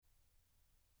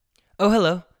Oh,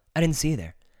 hello. I didn't see you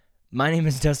there. My name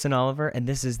is Dustin Oliver, and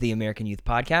this is the American Youth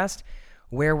Podcast,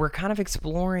 where we're kind of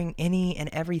exploring any and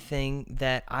everything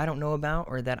that I don't know about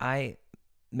or that I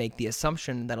make the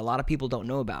assumption that a lot of people don't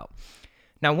know about.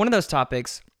 Now, one of those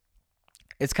topics,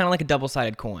 it's kind of like a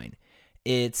double-sided coin.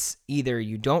 It's either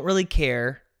you don't really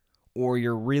care or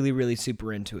you're really, really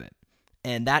super into it,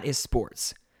 and that is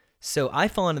sports. So I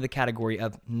fall into the category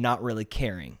of not really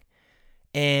caring.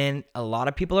 And a lot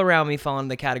of people around me fall into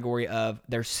the category of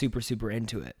they're super, super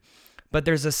into it. But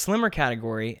there's a slimmer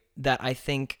category that I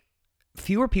think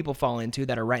fewer people fall into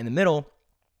that are right in the middle,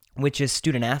 which is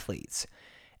student athletes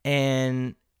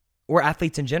or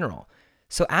athletes in general.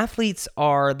 So athletes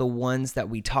are the ones that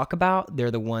we talk about.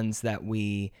 They're the ones that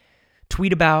we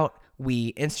tweet about,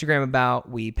 we Instagram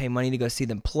about, we pay money to go see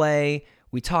them play.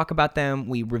 We talk about them,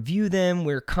 we review them.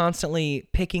 We're constantly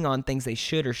picking on things they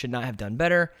should or should not have done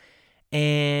better.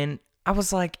 And I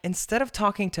was like, instead of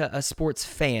talking to a sports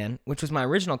fan, which was my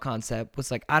original concept,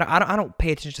 was like, I don't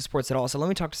pay attention to sports at all, so let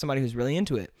me talk to somebody who's really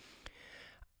into it.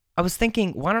 I was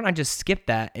thinking, why don't I just skip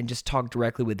that and just talk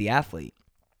directly with the athlete?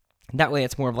 That way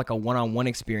it's more of like a one-on-one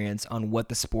experience on what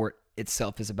the sport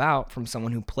itself is about from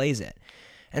someone who plays it.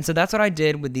 And so that's what I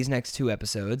did with these next two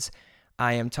episodes.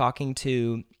 I am talking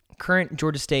to current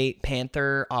Georgia State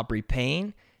Panther Aubry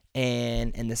Payne,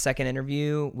 and in the second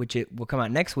interview, which it will come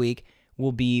out next week,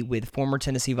 will be with former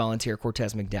Tennessee Volunteer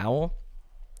Cortez McDowell.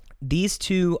 These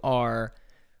two are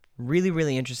really,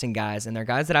 really interesting guys, and they're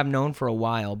guys that I've known for a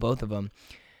while, both of them.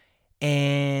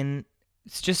 And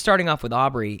it's just starting off with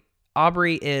Aubry.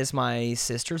 Aubry is my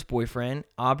sister's boyfriend.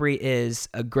 Aubry is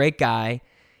a great guy.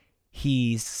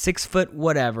 He's 6 foot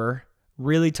whatever,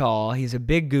 really tall. He's a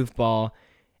big goofball,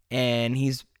 and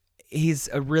he's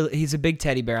a big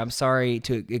teddy bear. I'm sorry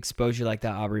to expose you like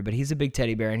that, Aubry, but he's a big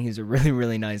teddy bear, and he's a really,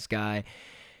 really nice guy.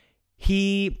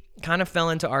 He kind of fell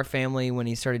into our family when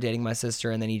he started dating my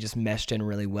sister, and then he just meshed in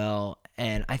really well.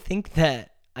 And I think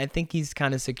he's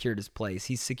kind of secured his place.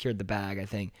 He's secured the bag, I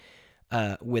think,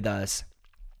 with us.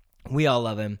 We all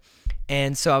love him.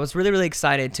 And so I was really, really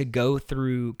excited to go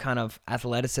through kind of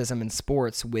athleticism and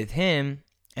sports with him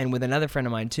and with another friend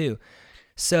of mine too.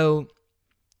 So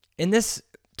in this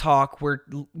talk, we're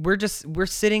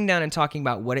sitting down and talking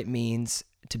about what it means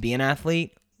to be an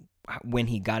athlete, when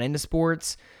he got into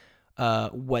sports,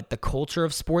 what the culture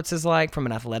of sports is like from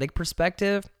an athletic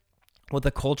perspective, what the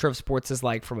culture of sports is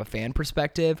like from a fan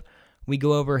perspective. We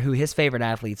go over who his favorite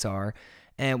athletes are,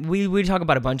 and we talk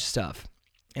about a bunch of stuff.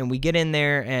 And we get in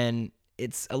there, and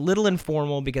it's a little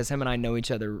informal because him and I know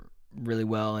each other really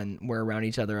well, and we're around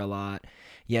each other a lot.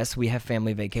 Yes, we have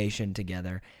family vacation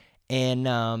together, and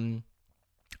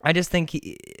I just think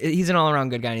he's an all-around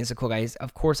good guy, and he's a cool guy.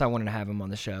 Of course, I wanted to have him on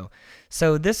the show.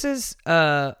 So this is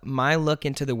my look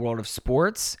into the world of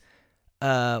sports,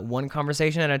 one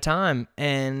conversation at a time.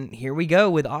 And here we go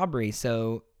with Aubry.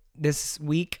 So this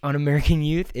week on American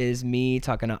Youth is me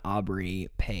talking to Aubry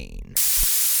Payne.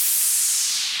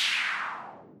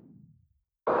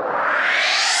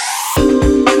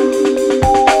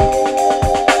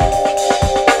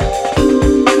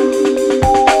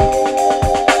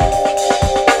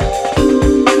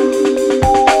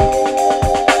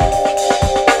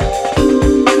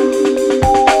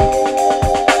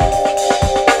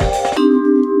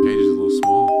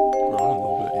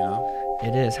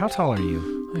 How tall are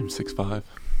you? I'm 6'5".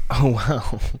 Oh,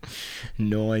 wow.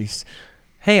 Nice.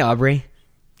 Hey, Aubry.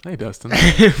 Hey, Dustin.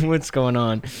 What's going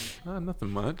on?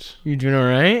 Nothing much. You doing all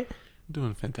right? I'm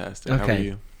doing fantastic. Okay. How are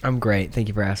you? I'm great. Thank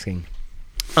you for asking.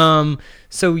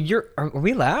 So are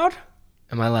we loud?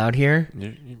 Am I loud here?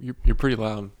 You're pretty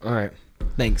loud. All right.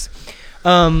 Thanks.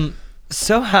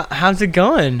 So how's it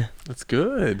going? That's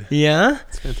good. Yeah?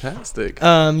 It's fantastic.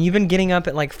 You've been getting up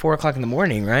at like 4 o'clock in the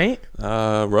morning, right?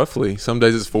 Roughly. Some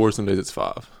days it's 4, some days it's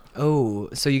 5. Oh,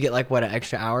 so you get like, what, an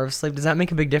extra hour of sleep? Does that make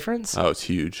a big difference? Oh, it's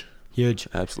huge. Huge.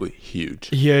 Absolutely huge.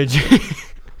 Huge.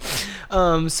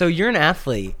 So you're an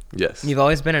athlete. Yes. You've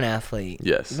always been an athlete.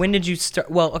 Yes. When did you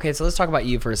start? Well, okay, so let's talk about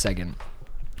you for a second.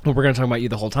 Well, we're going to talk about you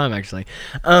the whole time, actually.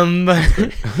 But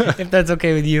if that's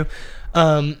okay with you.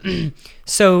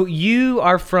 So you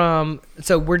are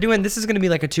this is going to be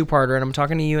like a two-parter, and I'm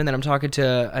talking to you, and then I'm talking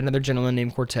to another gentleman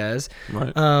named Cortez.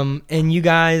 Right. And you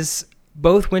guys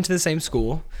both went to the same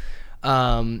school,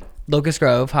 Locust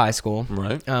Grove High School.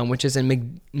 Right. Which is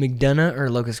in McDonough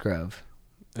or Locust Grove?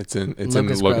 It's in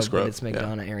Locust Grove. It's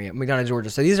McDonough area, McDonough,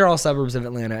 Georgia. So these are all suburbs of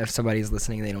Atlanta. If somebody's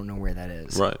listening, they don't know where that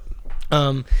is. Right.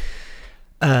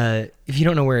 If you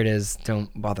don't know where it is, don't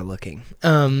bother looking.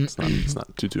 It's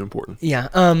not too important. Yeah.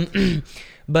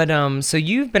 But so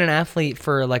you've been an athlete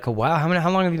for like a while. How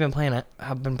long have you been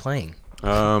playing?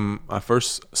 I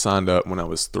first signed up when I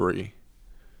was 3,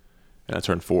 and I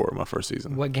turned 4 my first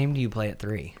season. What game do you play at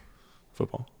 3?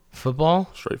 Football. Football?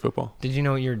 Straight football. Did you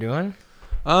know what you were doing?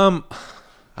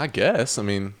 I guess. I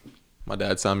mean, my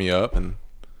dad signed me up, and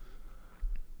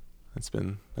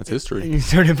that's history. You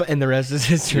started, and the rest is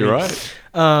history. You're right.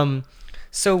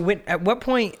 So at what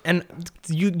point, and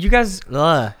you guys,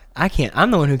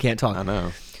 I'm the one who can't talk. I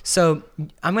know. So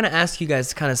I'm going to ask you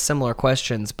guys kind of similar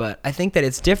questions, but I think that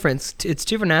it's different. It's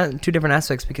different, two different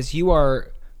aspects, because you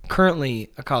are currently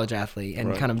a college athlete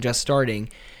and kind of just starting,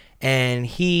 and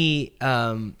he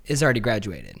is already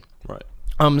graduated. Right.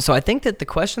 So I think that the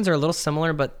questions are a little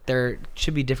similar, but there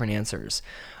should be different answers.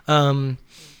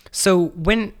 So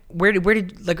where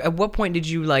did like, at what point did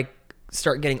you like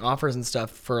start getting offers and stuff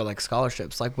for like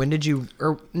scholarships? Like when did you,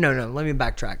 or no, let me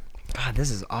backtrack. God,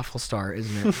 this is an awful start,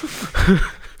 isn't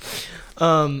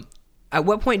it? At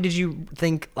what point did you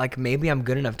think like maybe I'm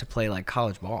good enough to play like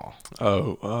college ball?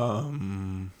 I've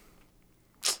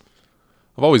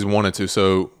always wanted to.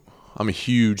 So I'm a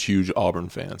huge Auburn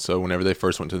fan. So whenever they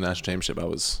first went to the national championship, I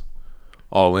was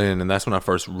all in, and that's when I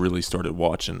first really started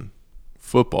watching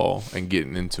football and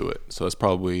getting into it. So it's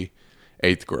probably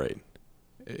 8th grade.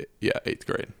 Yeah, 8th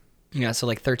grade. Yeah, so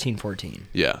like 13, 14.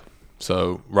 Yeah.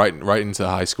 So right into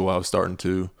high school, I was starting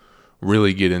to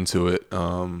really get into it.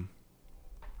 And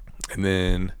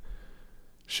then,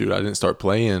 I didn't start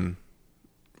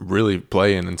really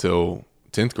playing until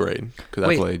 10th grade because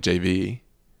I played JV.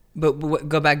 But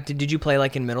go back. Did you play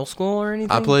like in middle school or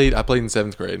anything? I played in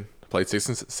 7th grade. I played 6th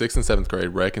and 7th grade,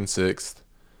 rec in 6th,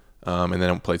 and then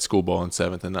I played school ball in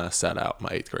 7th, and then I sat out my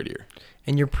 8th grade year.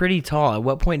 And you're pretty tall. At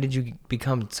what point did you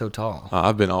become so tall?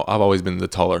 I've always been the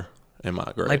taller in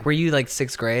my grade. Like, were you like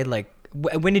 6th grade? Like,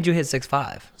 when did you hit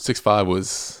 6'5"? 6'5"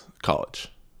 was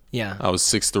college. Yeah. I was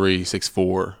 6'3",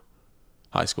 6'4",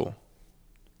 high school.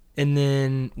 And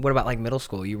then what about like middle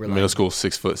school? You were like middle school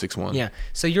 6 foot 6'1". Yeah.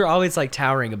 So you're always like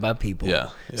towering above people. Yeah.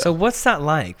 So what's that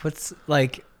like? What's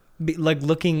like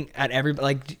looking at everybody?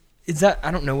 Like, is that,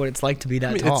 I don't know what it's like to be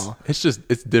that tall. It's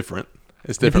different.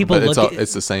 It's different, but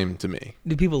it's the same to me.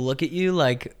 Do people look at you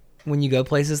like when you go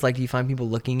places? Like, do you find people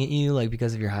looking at you like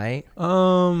because of your height?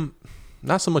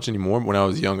 Not so much anymore. When I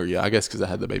was younger, yeah, I guess because I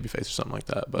had the baby face or something like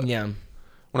that. But yeah,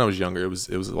 when I was younger, it was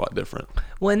a lot different.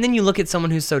 Well, and then you look at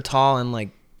someone who's so tall and like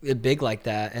big like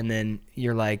that, and then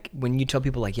you're like, when you tell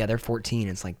people like, yeah, they're 14,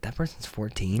 it's like, that person's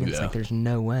 14. It's like, there's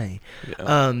no way.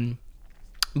 Yeah.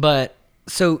 But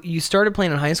so you started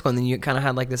playing in high school, and then you kind of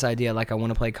had like this idea, like, I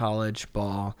want to play college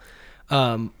ball.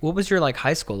 What was your like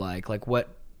high school like? Like, what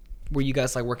were you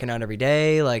guys like working out every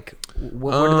day? Like,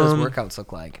 what do those workouts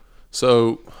look like?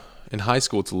 So in high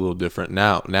school, it's a little different.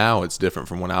 Now it's different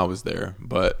from when I was there.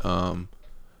 But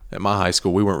at my high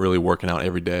school, we weren't really working out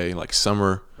every day. Like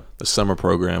the summer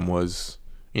program was,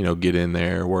 get in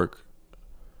there, work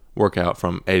out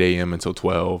from 8 a.m. until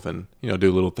 12, and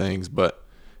do little things. But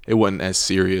it wasn't as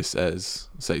serious as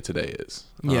say today is.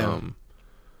 Yeah.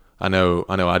 I know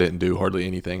I didn't do hardly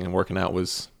anything, and working out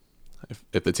was,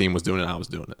 if the team was doing it, I was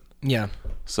doing it. Yeah.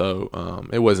 So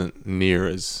it wasn't near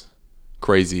as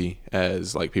crazy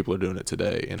as like people are doing it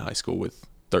today in high school with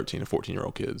 13 and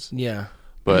 14-year-old kids. Yeah.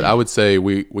 But I would say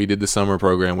we did the summer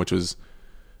program, which was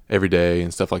every day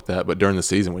and stuff like that. But during the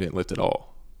season, we didn't lift at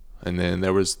all. And then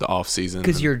there was the off season.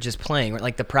 Because you're just playing, right?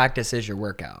 Like the practice is your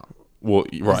workout. Well,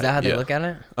 right. Is that how they look at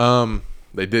it?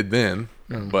 They did then,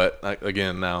 but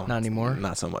again now. Not anymore?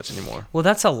 Not so much anymore. Well,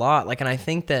 that's a lot. Like, and I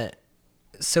think that,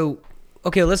 so,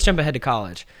 okay, let's jump ahead to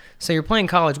college. So you're playing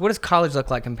college. What does college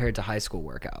look like compared to high school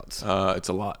workouts? It's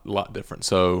a lot different.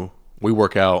 So we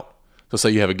work out. So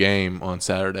say you have a game on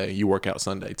Saturday, you work out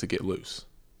Sunday to get loose.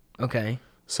 Okay.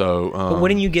 So, but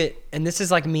wouldn't you get, and this is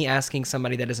like me asking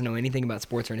somebody that doesn't know anything about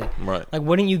sports or anything. Right. Like,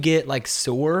 wouldn't you get like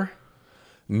sore?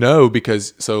 No,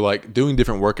 because so like doing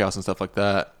different workouts and stuff like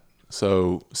that.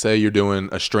 So say you're doing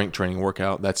a strength training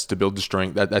workout, that's to build the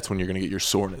strength. That's when you're going to get your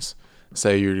soreness.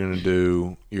 Say you're going to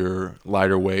do your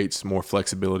lighter weights, more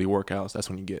flexibility workouts, that's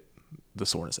when you get the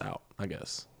soreness out, I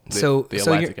guess. The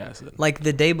lactic acid. Like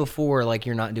the day before, like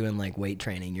you're not doing like weight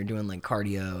training, you're doing like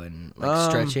cardio and like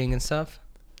stretching and stuff.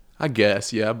 I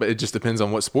guess, yeah, but it just depends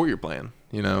on what sport you're playing.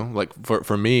 Like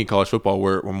for me, college football,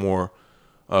 we're more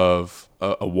of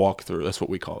a walkthrough. That's what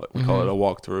we call it. We call it a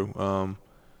walkthrough.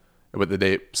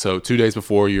 But so 2 days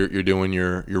before you're doing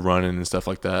your running and stuff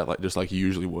like that, like just like you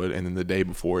usually would, and then the day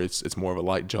before it's more of a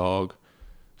light jog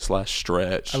 /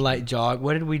 stretch. A light jog.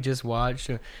 What did we just watch?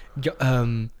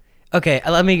 Okay,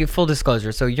 let me get full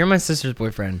disclosure. So you're my sister's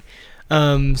boyfriend.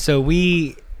 So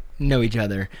we know each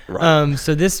other. Right.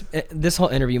 So this whole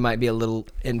interview might be a little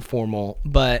informal,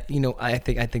 but I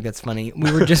think that's funny.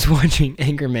 We were just watching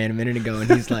Anchorman a minute ago, and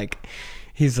he's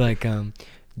like,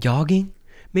 jogging?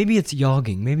 Maybe it's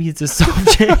jogging. Maybe it's a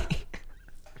soft J.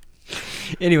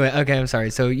 Anyway, okay, I'm sorry.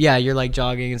 So yeah, you're like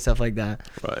jogging and stuff like that.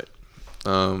 Right.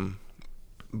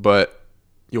 But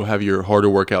you'll have your harder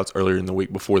workouts earlier in the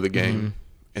week before the game,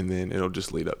 and then it'll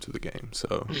just lead up to the game.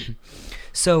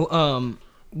 So,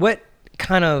 what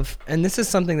kind of, and this is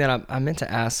something that I meant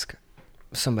to ask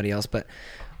somebody else, but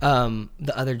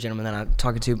the other gentleman that I'm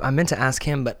talking to, I meant to ask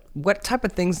him, but what type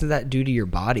of things does that do to your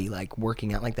body, like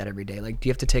working out like that every day? Like, do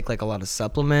you have to take like a lot of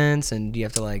supplements, and do you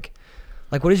have to like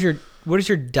what does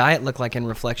your diet look like in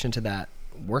reflection to that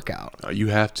workout? You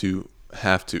have to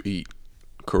eat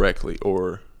correctly,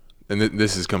 and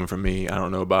this is coming from me. I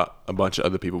don't know about a bunch of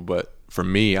other people, but for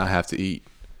me, I have to eat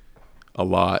a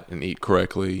lot and eat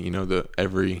correctly.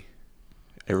 Every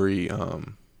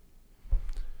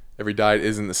diet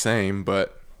isn't the same,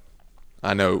 but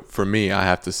I know for me, I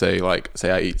have to say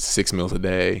I eat 6 meals a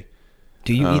day.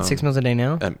 Do you eat 6 meals a day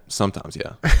now? Sometimes,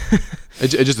 yeah. It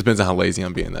just depends on how lazy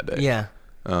I'm being that day. Yeah.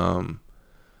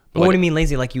 What do you mean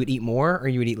lazy? Like you would eat more or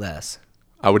you would eat less?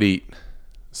 I would eat.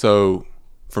 So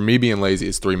for me, being lazy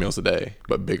is 3 meals a day,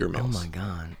 but bigger meals. Oh my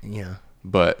God. Yeah.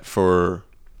 But for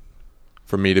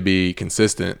me to be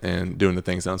consistent and doing the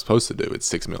things that I'm supposed to do, it's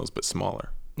 6 meals, but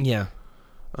smaller. Yeah.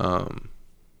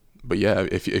 But yeah,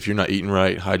 if you're not eating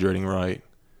right, hydrating right,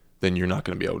 then you're not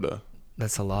going to be able to.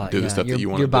 That's a lot. Do the stuff that you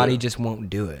want to do. Your body just won't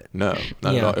do it. No,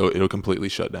 not at all. It'll completely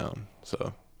shut down.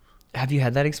 So. Have you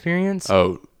had that experience?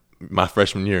 Oh, my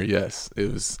freshman year, yes. It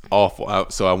was awful.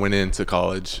 So I went into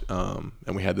college, and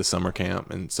we had the summer camp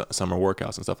and summer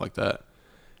workouts and stuff like that.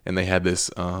 And they had this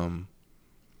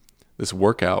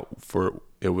workout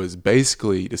it was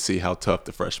basically to see how tough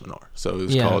the freshmen are. So it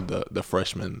was called the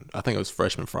freshman, I think it was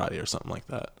Freshman Friday or something like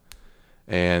that.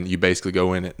 And you basically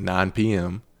go in at 9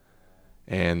 p.m.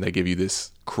 and they give you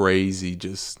this crazy,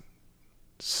 just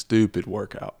stupid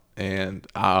workout. And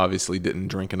I obviously didn't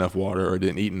drink enough water or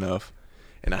didn't eat enough,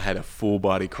 and I had a full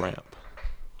body cramp.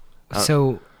 I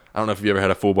don't know if you ever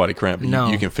had a full body cramp, but no.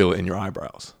 You can feel it in your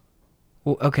eyebrows.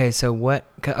 Well, okay, so what?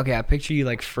 Okay, I picture you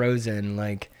like frozen,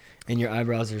 like, and your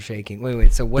eyebrows are shaking.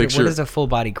 Wait. So what is a full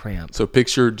body cramp? So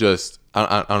picture just,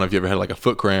 I don't know if you ever had like a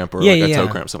foot cramp or a toe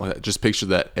cramp, something like that. Just picture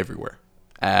that everywhere.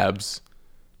 Abs,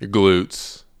 your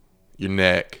glutes, your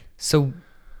neck. So,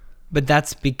 but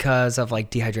that's because of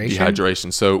like dehydration?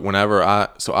 Dehydration. So whenever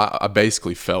I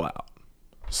basically fell out.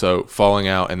 So falling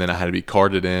out, and then I had to be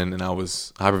carted in, and I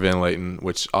was hyperventilating,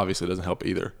 which obviously doesn't help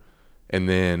either. And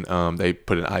then they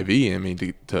put an IV in me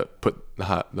to put the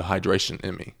hydration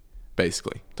in me,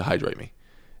 basically, to hydrate me.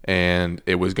 And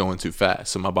it was going too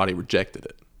fast, so my body rejected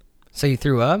it. So you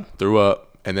threw up? Threw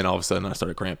up, and then all of a sudden I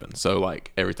started cramping. So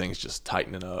like everything's just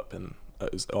tightening up, and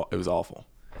it was awful.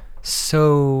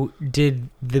 So did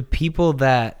the people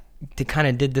that kind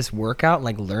of did this workout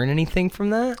like learn anything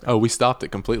from that? Oh, we stopped it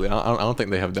completely. I don't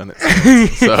think they have done it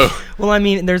since. So well, I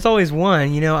mean, there's always one,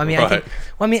 I mean, right.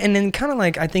 And then kind of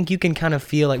like I think you can kind of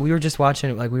feel like we were just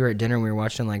watching, like we were at dinner and we were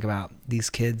watching like about these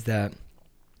kids that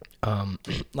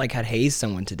like had hazed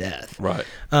someone to death. Right.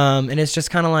 And it's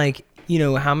just kind of like,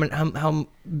 how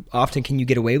often can you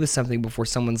get away with something before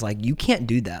someone's like, you can't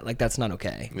do that, like that's not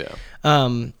okay.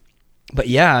 Yeah. But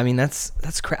yeah, I mean, that's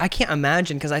I can't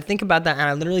imagine, because I think about that and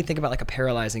I literally think about like a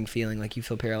paralyzing feeling, like you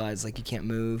feel paralyzed, like you can't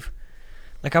move.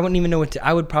 Like I wouldn't even know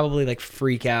I would probably like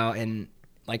freak out and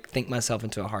like think myself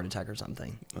into a heart attack or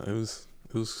something. It was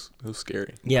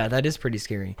scary. Yeah, that is pretty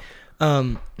scary.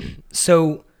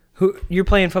 So you're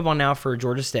playing football now for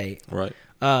Georgia State. Right.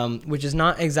 Which is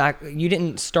not exactly, you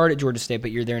didn't start at Georgia State,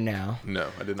 but you're there now. No,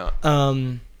 I did not.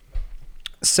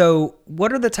 So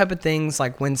what are the type of things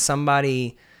like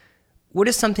what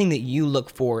is something that you look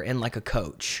for in like a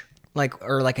coach, like,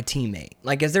 or like a teammate?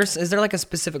 Like, is there like a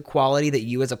specific quality that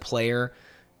you as a player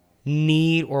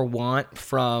need or want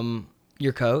from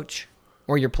your coach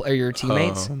or your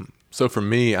teammates? So for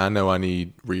me, I know I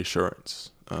need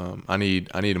reassurance. I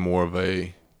need more of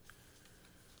a,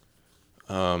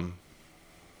 I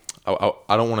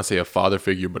don't want to say a father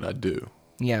figure, but I do.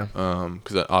 Yeah.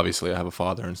 Because obviously I have a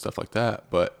father and stuff like that,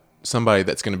 but somebody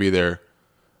that's going to be there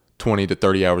 20 to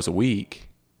 30 hours a week,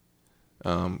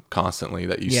 constantly,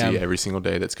 that you see every single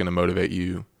day, that's going to motivate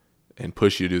you and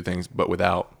push you to do things, but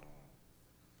without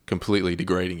completely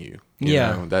degrading you. You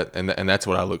know, and that's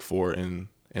what I look for in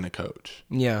a coach.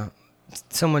 Yeah.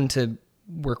 Someone to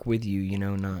work with you,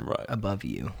 not right. above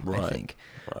you, right. I think.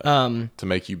 Right. To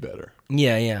make you better.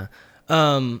 Yeah.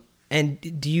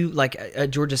 And do you, like,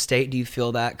 at Georgia State, do you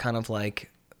feel that kind of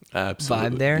like Absolutely.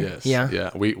 vibe there? Yes. Yeah.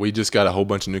 Yeah. We just got a whole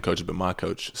bunch of new coaches, but my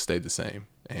coach stayed the same,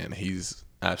 and he's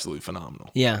absolutely phenomenal.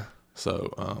 Yeah.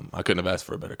 So I couldn't have asked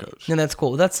for a better coach. And that's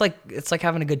cool. That's like, it's like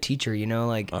having a good teacher,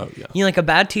 like, Oh, yeah. like a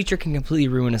bad teacher can completely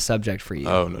ruin a subject for you.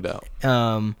 Oh, no doubt.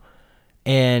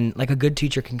 And like a good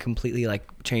teacher can completely like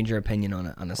change your opinion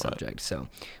on a subject. So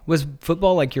was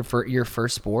football like your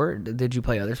first sport? Did you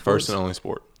play other sports? First and only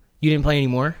sport. You didn't play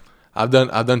anymore? I've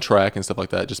done track and stuff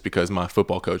like that just because my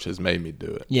football coach has made me do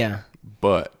it. Yeah.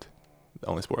 But the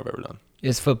only sport I've ever done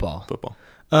is football. Football.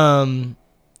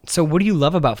 So what do you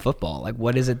love about football? Like,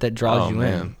 what is it that draws you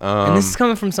in? And this is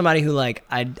coming from somebody who like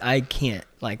I can't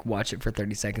like watch it for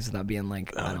 30 seconds without being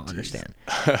like, I don't understand.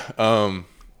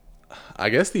 I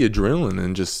guess the adrenaline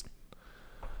and just,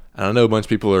 I don't know, a bunch of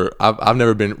people are, I've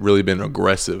never really been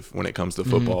aggressive when it comes to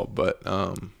football, but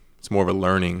it's more of a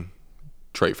learning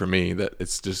trait for me that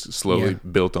it's just slowly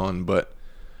built on. But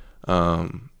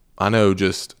I know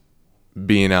just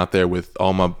being out there with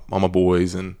all my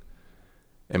boys and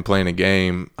playing a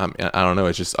game, I don't know,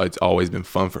 it's always been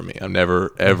fun for me. I've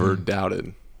never ever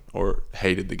doubted or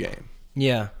hated the game.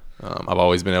 Yeah. I've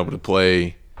always been able to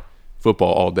play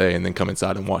football all day and then come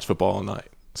inside and watch football all night.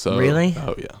 So really?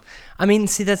 Oh yeah. I mean,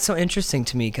 see, that's so interesting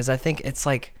to me because I think it's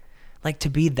like to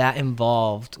be that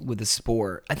involved with the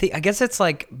sport. I guess it's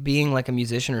like being like a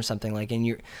musician or something. Like, and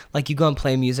you go and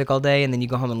play music all day and then you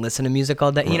go home and listen to music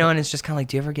all day. Right. And it's just kind of like,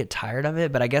 do you ever get tired of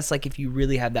it? But I guess like if you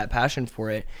really have that passion for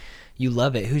it, you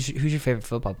love it. Who's your favorite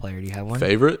football player? Do you have one?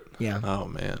 Favorite? Yeah. Oh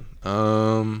man.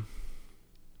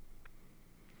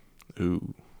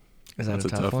 Ooh. Is that That's a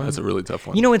tough one? That's a really tough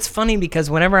one. It's funny because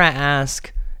whenever I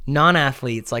ask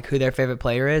non-athletes like who their favorite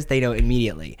player is, they know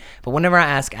immediately. But whenever I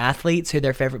ask athletes who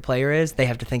their favorite player is, they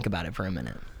have to think about it for a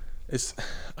minute. It's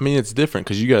different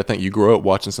because you got to think, you grow up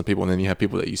watching some people and then you have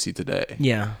people that you see today.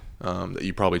 Yeah. That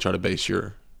you probably try to base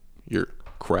your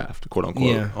craft, quote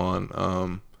unquote,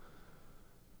 on.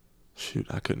 Shoot,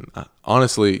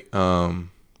 honestly.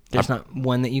 There's not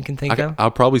one that you can think of?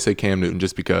 I'll probably say Cam Newton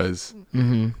just because.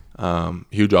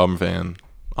 Huge Auburn fan,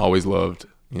 always loved,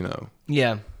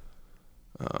 Yeah.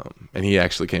 And he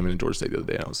actually came into Georgia State the other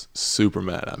day and I was super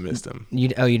mad I missed him. You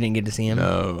didn't get to see him?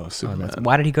 No, I was super mad.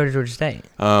 Why did he go to Georgia State?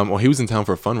 Well, he was in town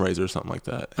for a fundraiser or something like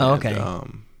that. Oh, okay.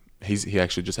 He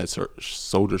actually just had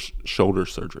shoulder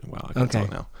surgery. Wow, I can talk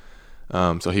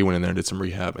now. So he went in there and did some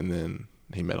rehab and then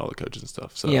he met all the coaches and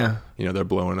stuff. So, yeah. They're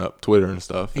blowing up Twitter and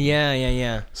stuff.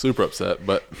 Yeah. Super upset,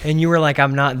 but. And you were like,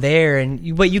 I'm not there.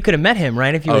 But you could have met him,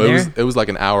 right? If you were there? It was like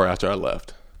an hour after I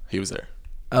left. He was there.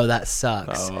 Oh, that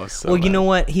sucks. Oh, so well, bad. You know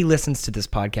what? He listens to this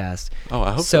podcast. Oh,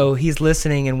 I hope so. He's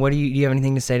listening, and what do you have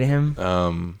anything to say to him?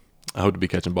 I hope to be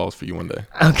catching balls for you one day.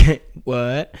 Okay.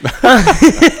 What?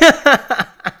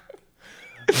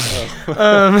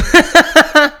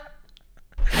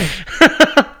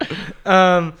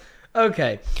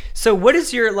 Okay. So what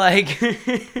is your like?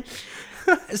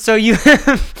 So you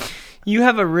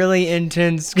have a really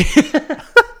intense.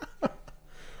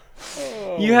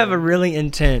 You have a really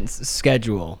intense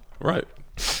schedule, right?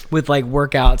 With like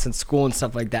workouts and school and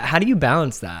stuff like that. How do you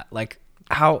balance that? Like,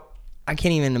 how? I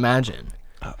can't even imagine.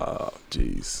 Oh,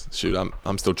 geez, shoot,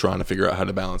 I'm still trying to figure out how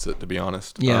to balance it, to be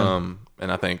honest. Yeah.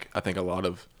 And I think a lot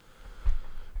of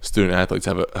student athletes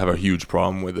have a huge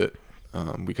problem with it,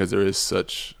 because there is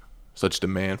such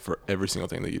demand for every single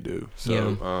thing that you do. So,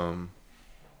 yeah.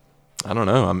 I don't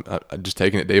know. I'm just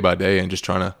taking it day by day and just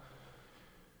trying to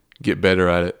get better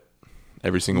at it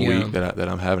every single week that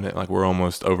I'm having it. Like, we're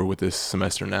almost over with this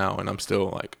semester now, and I'm still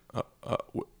like,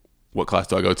 what class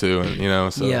do I go to?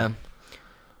 And so yeah.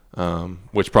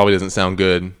 Which probably doesn't sound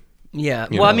good. Yeah.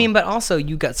 Well, I mean, but also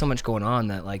you got so much going on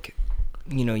that like,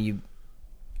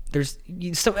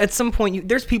 so at some point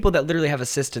there's people that literally have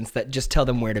assistants that just tell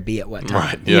them where to be at what time.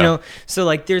 Right. Yeah. So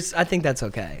like I think that's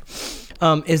okay.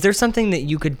 Is there something that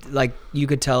you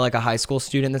could tell like a high school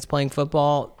student that's playing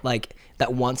football, like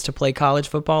that wants to play college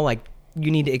football, like you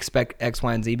need to expect X,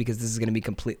 Y, and Z because this is going to be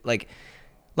complete, like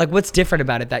what's different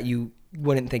about it that you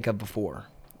wouldn't think of before?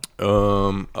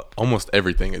 Almost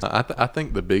everything is. I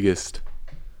think the biggest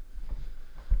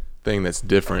thing that's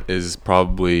different is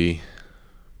probably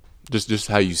just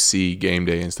how you see game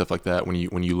day and stuff like that when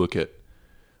you look at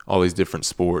all these different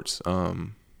sports.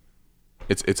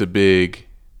 It's a big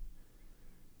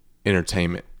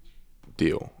entertainment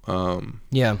deal.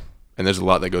 Yeah. And there's a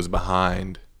lot that goes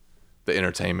behind the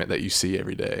entertainment that you see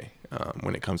every day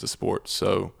when it comes to sports.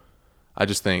 So I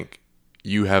just think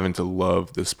you having to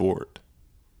love the sport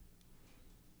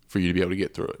for you to be able to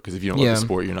get through it. Because if you don't love the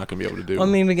sport, you're not going to be able to do it. Well,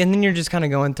 I mean, and then you're just kind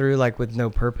of going through like with no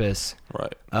purpose.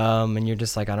 Right. And you're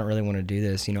just like, I don't really want to do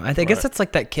this. You know, I guess that's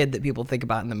like that kid that people think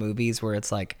about in the movies where it's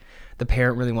like the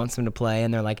parent really wants them to play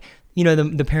and they're like, you know,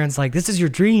 the parent's like, this is your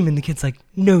dream. And the kid's like,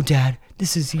 no, Dad,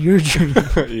 this is your dream.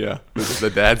 Yeah. The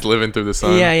dad's living through the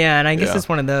sun. Yeah. And I guess it's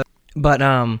one of those. But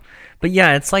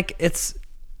yeah, it's like, it's,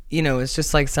 you know, it's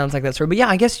just like, sounds like that story. But yeah,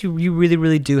 I guess you really,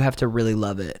 really do have to really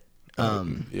love it.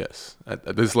 Yes.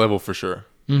 At this level for sure.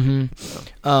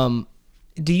 Mm-hmm.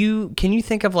 Yeah. Can you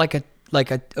think of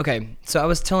okay, so I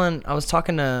was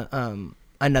talking to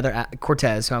another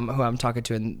Cortez who I'm talking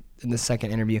to in the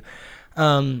second interview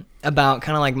about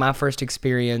kind of like my first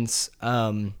experience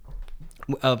of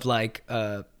like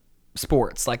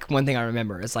sports. Like one thing I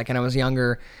remember is like when I was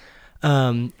younger,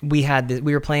 we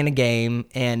were playing a game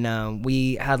and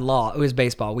we had it was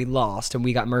baseball. We lost and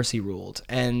we got mercy ruled,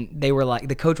 and they were like,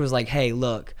 the coach was like, hey,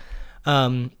 look,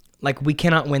 like we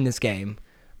cannot win this game,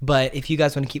 but if you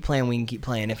guys want to keep playing, we can keep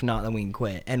playing. If not, then we can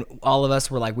quit. And all of us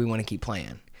were like, we want to keep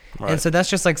playing. Right. And so that's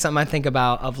just like something I think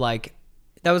about of like,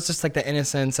 that was just like the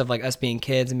innocence of like us being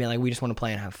kids and being like, we just want to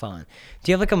play and have fun.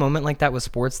 Do you have like a moment like that with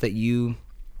sports that you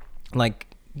like,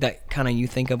 that kind of you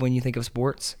think of when you think of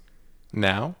sports?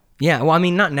 Now? Yeah. Well, I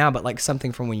mean, not now, but like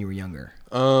something from when you were younger.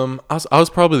 I was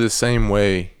probably the same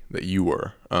way that you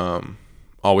were.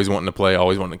 Always wanting to play,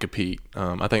 always wanting to compete.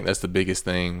 I think that's the biggest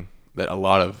thing that a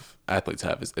lot of athletes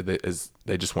have is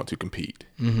they just want to compete.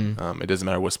 Mm-hmm. It doesn't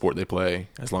matter what sport they play,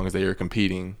 as long as they are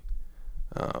competing.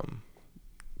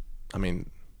 I mean,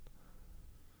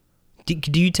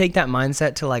 do you take that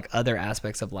mindset to like other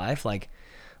aspects of life? Like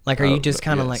are you just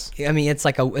kind of like? I mean, it's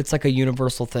like a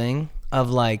universal thing of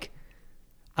like,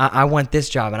 I want this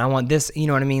job and I want this. You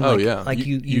know what I mean? Like, yeah. Like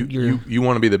you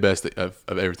want to be the best of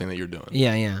everything that you're doing.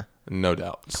 Yeah. No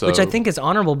doubt. So, which I think is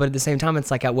honorable, but at the same time, it's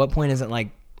like, at what point is it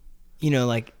like, you know,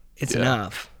 like it's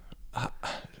enough? I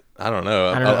don't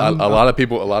know. A lot of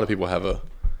people have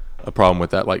a problem with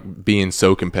that, like being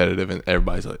so competitive, and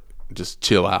everybody's like, just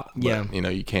chill out. But, you know,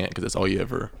 you can't, because that's all you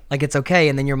ever. Like, it's okay,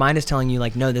 and then your mind is telling you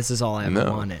like, no, this is all I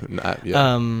ever wanted.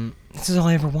 This is all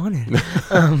I ever wanted.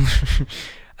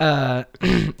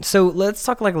 So let's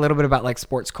talk like a little bit about like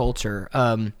sports culture.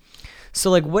 So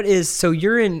like so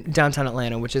you're in downtown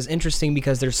Atlanta, which is interesting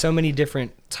because there's so many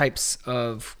different types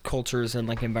of cultures and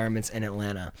like environments in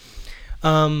Atlanta.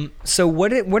 So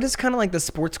what is kind of like the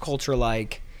sports culture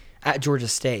like at Georgia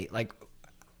State? Like,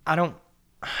 I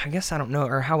guess I don't know,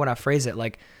 or how would I phrase it?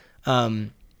 Like,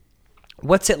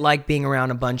 what's it like being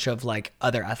around a bunch of like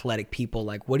other athletic people?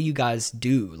 Like, what do you guys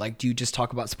do? Like, do you just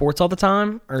talk about sports all the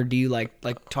time, or do you like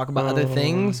talk about other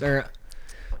things? Or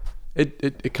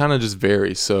it kind of just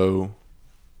varies. So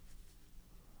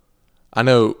I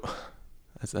know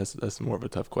that's more of a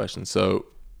tough question. So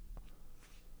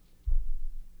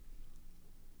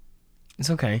it's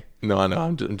okay. No, I know.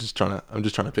 I'm just trying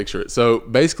to picture it. So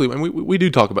basically, when we do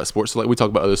talk about sports, so like we talk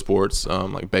about other sports,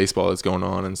 like baseball that's going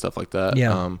on and stuff like that.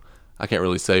 Yeah. I can't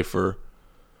really say for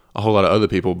a whole lot of other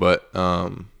people, but I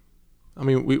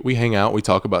mean, we hang out, we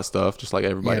talk about stuff just like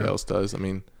everybody else does. I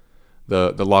mean,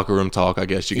 the locker room talk, I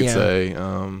guess you could say.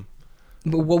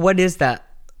 But what is that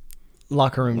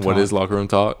locker room talk? What is locker room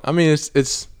talk? I mean,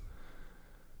 it's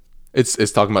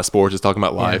talking about sports, it's talking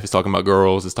about life, it's talking about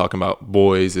girls, it's talking about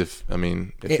boys. If you're female,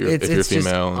 it's just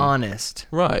honest,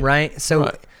 right?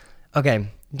 So, okay,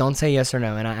 don't say yes or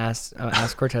no. And I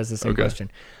asked Cortez the same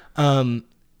question.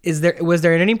 Was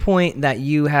there at any point that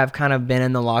you have kind of been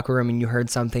in the locker room and you heard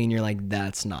something and you're like,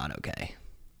 that's not okay?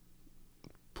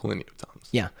 Plenty of times.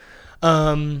 Yeah.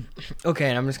 Okay,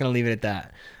 and I'm just gonna leave it at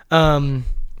that.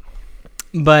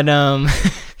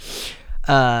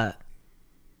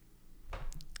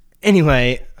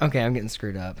 Anyway, okay, I'm getting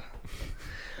screwed up.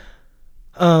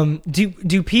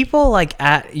 Do people like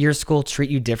at your school treat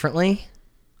you differently?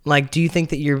 Like, do you think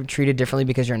that you're treated differently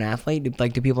because you're an athlete?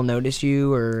 Do people notice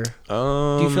you, or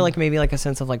do you feel like maybe like a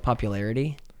sense of like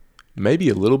popularity? Maybe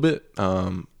a little bit,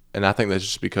 and I think that's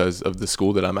just because of the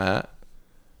school that I'm at.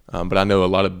 But I know a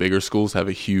lot of bigger schools have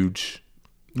a huge,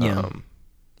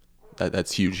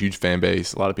 that's huge fan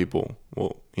base. A lot of people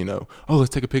will, let's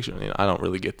take a picture. I don't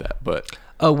really get that, but.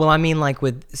 Oh, well, I mean, like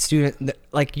with student,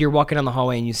 like you're walking down the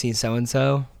hallway and you see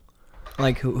so-and-so,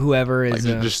 like whoever is.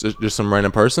 Like just some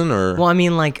random person, or. Well, I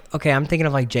mean, like, okay, I'm thinking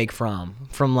of like Jake from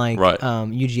like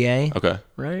UGA. Okay.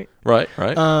 Right.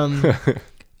 Right.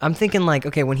 I'm thinking like,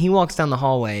 okay, when he walks down the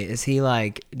hallway, is he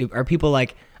like, are people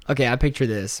like, okay, I picture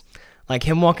this. Like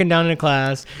him walking down into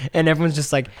class, and everyone's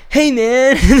just like, "Hey,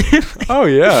 man!" Like, Oh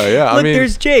yeah. Look,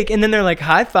 there's Jake, and then they're like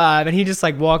high five, and he just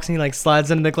like walks and he like slides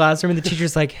into the classroom, and the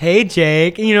teacher's like, "Hey,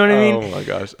 Jake," you know what I mean? Oh my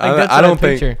gosh, Like, that's I what don't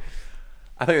think. picture.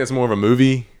 I think that's more of a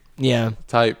movie Yeah,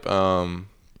 type,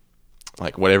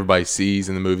 like what everybody sees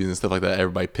in the movies and stuff like that.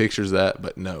 Everybody pictures that,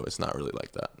 but no, it's not really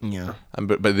like that. yeah,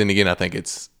 But then again, I think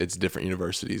it's different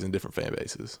universities and different fan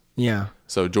bases. yeah,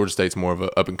 So Georgia State's more of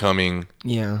a up and coming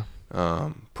yeah.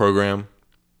 program.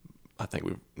 I think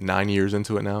we're 9 years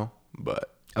into it now,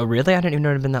 but Oh, really? I didn't even know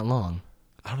it had been that long.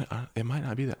 it might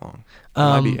not be that long. It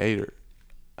might be 8 or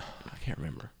I can't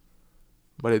remember.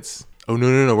 But it's no,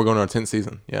 we're going to our 10th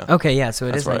season. Yeah. Okay, yeah, so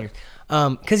it That's is right.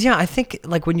 Because I think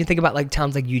like when you think about like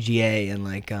towns like UGA and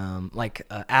like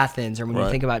Athens, or when you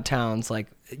Right. think about towns like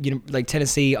like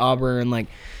Tennessee, Auburn, like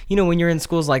when you're in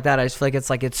schools like that, I just feel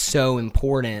like it's so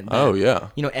important. That, Oh yeah.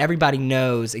 Everybody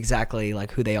knows exactly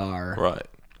like who they are, Right.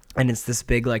 and it's this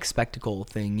big like spectacle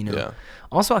thing. Yeah.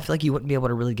 Also, I feel like you wouldn't be able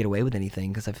to really get away with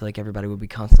anything because I feel like everybody would be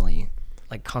constantly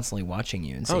watching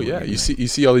you and seeing Oh what yeah. you're You doing.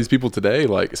 see all these people today,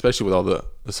 like especially with all the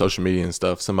social media and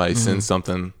stuff. Somebody sends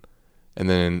something, and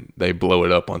then they blow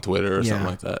it up on Twitter or something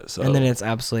like that. So and then it's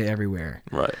absolutely everywhere.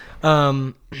 right.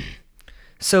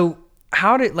 So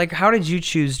how did you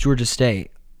choose Georgia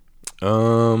State?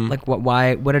 Like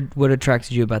what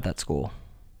attracted you about that school?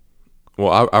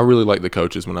 Well, I really liked the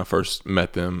coaches when I first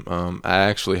met them. I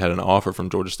actually had an offer from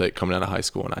Georgia State coming out of high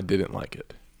school, and I didn't like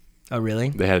it. Oh, really?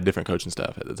 They had a different coaching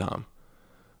staff at the time,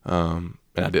 and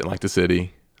I didn't like the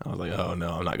city. I was like, oh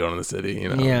no, I'm not going to the city.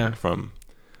 Yeah. From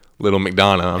Little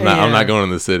McDonough, I'm not going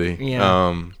to the city.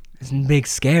 Yeah. It's a big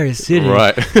scary city.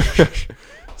 Right.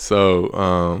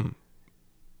 So,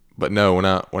 but no,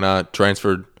 when I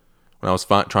transferred, when I was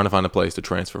trying to find a place to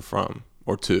transfer from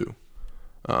or to,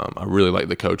 I really liked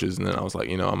the coaches, and then I was like,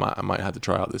 I might have to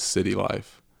try out this city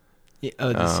life. Yeah,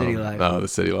 the city life. Oh, the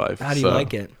city life. How do you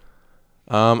like it?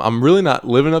 I'm really not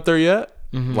living up there yet,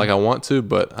 like I want to,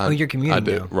 but you're commuting I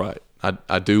do. now. Right.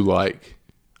 I do like.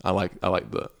 I like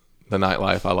the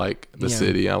nightlife. I like the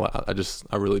city. I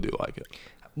really do like it.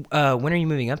 When are you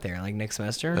moving up there? Like next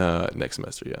semester? Next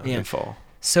semester, yeah, Yeah. in fall.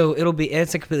 So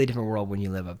it's a completely different world when you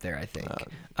live up there, I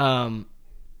think.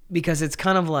 Because it's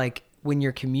kind of like when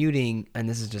you're commuting, and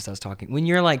this is just us talking, when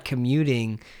you're like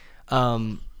commuting,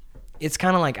 it's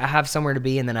kind of like I have somewhere to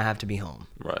be and then I have to be home.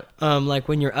 Right. Like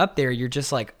when you're up there, you're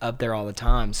just like up there all the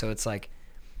time. So it's like,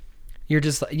 you're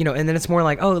just, and then it's more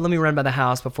like, oh, let me run by the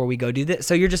house before we go do this.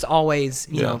 So you're just always,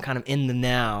 kind of in the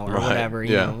now or Right. whatever,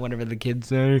 Yeah. Whatever the kids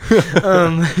say.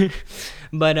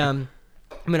 But,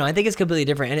 I think it's completely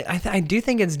different. And I do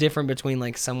think it's different between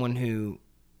like someone who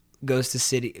goes to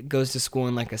school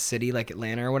in like a city like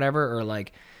Atlanta or whatever, or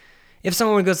like if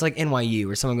someone goes to like NYU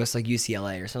or someone goes to like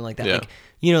UCLA or something like that,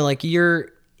 Yeah. like you're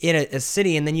in a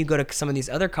city and then you go to some of these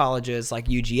other colleges like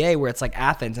UGA where it's like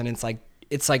Athens and it's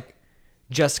like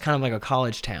just kind of like a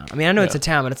college town. I mean, I know it's a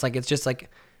town, but it's just like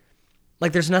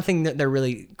there's nothing that they're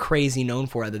really crazy known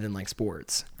for other than like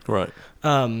sports. Right.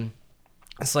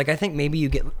 It's like I think maybe you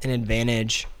get an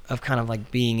advantage of kind of like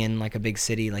being in like a big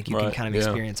city, like you can Right, kind of yeah.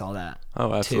 experience all that.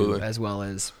 Oh, absolutely. Too, as well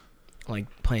as like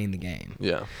playing the game.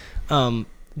 Yeah.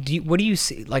 What do you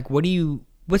see? Like, what's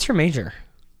your major?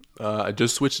 I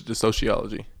just switched to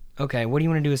sociology. Okay, what do you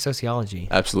want to do with sociology?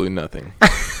 Absolutely nothing.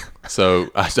 So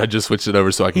I just switched it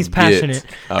over so I can He's passionate.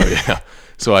 Oh yeah.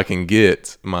 So I can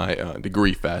get my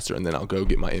degree faster, and then I'll go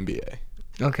get my MBA.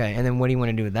 Okay, and then what do you want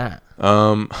to do with that?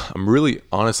 I'm really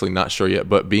honestly not sure yet,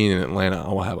 but being in Atlanta, I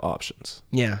will have options.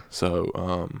 Yeah.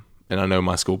 So, and I know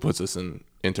my school puts us in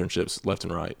internships left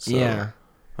and right. So, Yeah.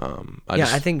 I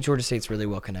I think Georgia State's really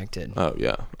well connected. Oh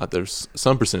yeah, there's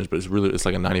some percentage, but it's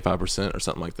like a 95% or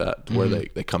something like that, to where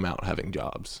they come out having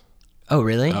jobs. Oh,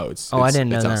 really? Oh, it's I didn't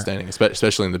know it's that. outstanding,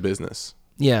 especially in the business.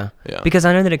 Yeah. Yeah. Because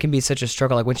I know that it can be such a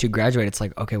struggle. Like once you graduate, it's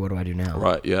like, okay, what do I do now?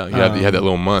 Right. Yeah. You have that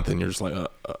little month, and you're just like,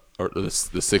 or the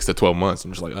 6 to 12 months, and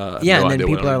you're just like, I have Yeah, no and then idea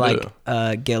what people are I'm like,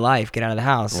 gonna do. get a life, get out of the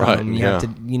house. Right,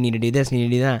 You need to do this, you need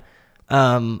to do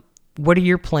that. What are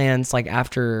your plans like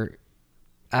after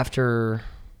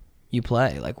you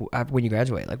play? Like when you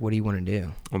graduate, like what do you want to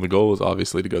do? Well, the goal is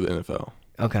obviously to go to the NFL.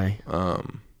 Okay.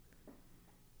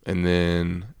 And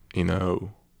then,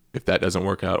 if that doesn't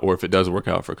work out, or if it does work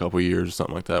out for a couple of years or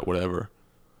something like that, whatever,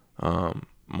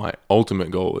 my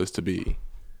ultimate goal is to be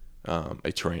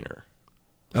a trainer.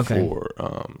 Okay. For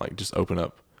like just open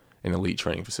up an elite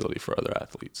training facility for other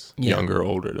athletes, Yeah. younger or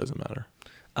older, it doesn't matter.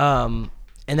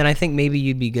 And then I think maybe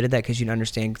you'd be good at that because you'd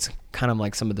understand kind of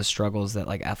like some of the struggles that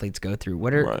like athletes go through.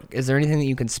 Right. Is there anything that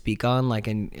you can speak on like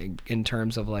in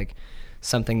terms of like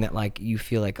something that like you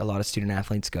feel like a lot of student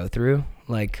athletes go through?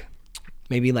 Like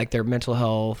maybe like their mental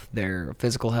health, their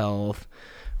physical health,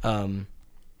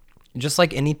 just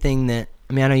like anything that,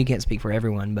 I mean, I know you can't speak for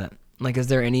everyone, but like, is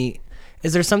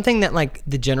there something that like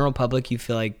the general public you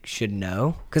feel like should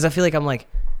know? Because I feel like I'm like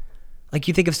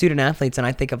you think of student athletes and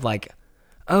I think of like,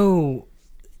 oh,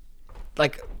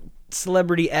 like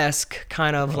celebrity-esque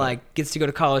kind of like gets to go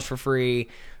to college for free,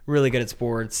 really good at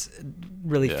sports,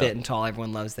 really fit and tall,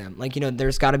 everyone loves them. Like, you know,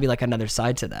 there's got to be like another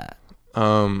side to that.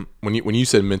 When you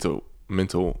said mental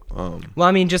well,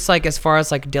 I mean, just like as far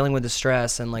as like dealing with the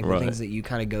stress and like the things that you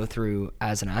kind of go through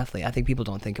as an athlete, I think people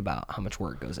don't think about how much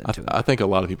work goes into it. I think a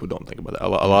lot of people don't think about that. A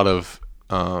lot of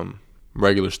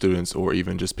regular students, or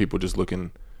even just people just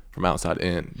looking from outside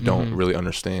in, don't really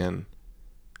understand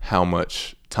how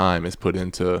much time is put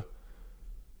into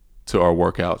our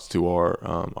workouts, to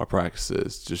our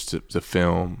practices, just to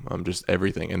film, just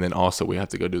everything. And then also we have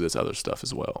to go do this other stuff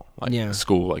as well, like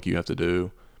school, like you have to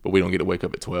do, but we don't get to wake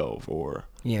up at 12 or,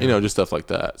 you know, just stuff like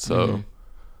that. So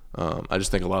I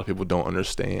just think a lot of people don't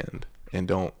understand, and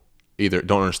don't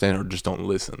understand or just don't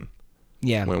listen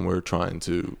when we're trying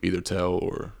to either tell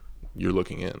or you're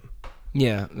looking in.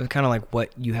 Yeah. Kind of like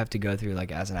what you have to go through,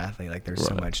 like as an athlete, like there's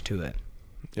so much to it.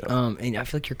 Yeah. And I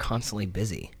feel like you're constantly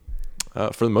busy.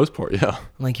 For the most part, yeah.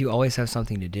 Like you always have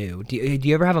something to do. Do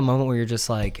you ever have a moment where you're just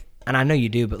like, and I know you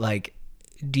do, but like,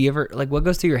 do you ever, like, what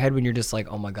goes through your head when you're just like,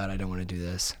 oh my God, I don't want to do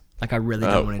this. Like, I really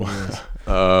don't want to do this.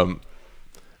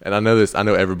 And I know this, I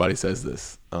know everybody says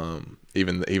this.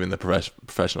 Even the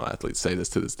professional athletes say this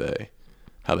to this day,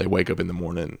 how they wake up in the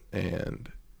morning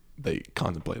and they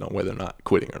contemplate on whether or not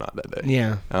quitting or not that day.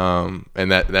 Yeah.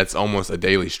 And that's almost a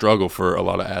daily struggle for a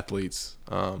lot of athletes.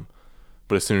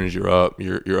 But as soon as you're up and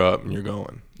you're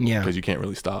going. Yeah. Because you can't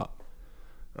really stop.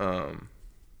 But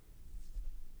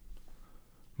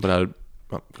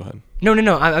go ahead.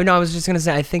 No. I was just gonna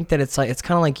say, I think that it's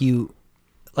kind of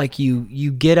like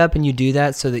you get up and you do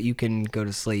that so that you can go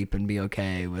to sleep and be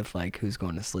okay with like who's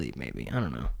going to sleep. Maybe, I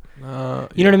don't know.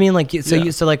 You know what I mean? Like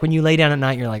so like when you lay down at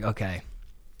night, you're like, okay,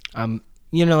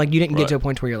 you know, like you didn't get to a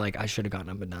point where you're like, I should have gotten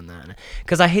up and done that.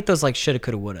 Because I hate those like shoulda,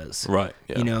 coulda, wouldas. Right.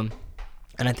 Yeah. You know.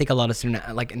 And I think a lot of student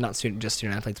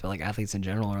athletes, but like athletes in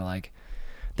general are like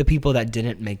the people that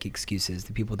didn't make excuses,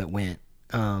 the people that went.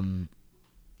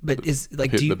 But is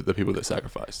like the people that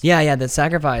sacrificed. Yeah, that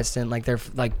sacrificed, and like they're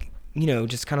like, you know,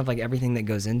 just kind of like everything that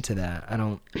goes into that.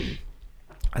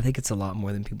 I think it's a lot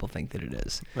more than people think that it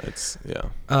is.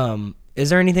 Is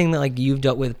there anything that like you've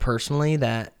dealt with personally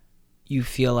that you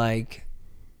feel like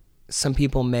some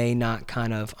people may not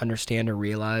kind of understand or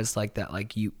realize, like that,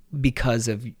 like you, because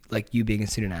of like you being a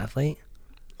student athlete?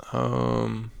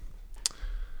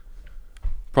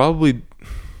 Probably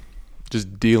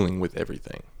just dealing with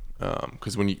everything.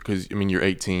 Because I mean, you're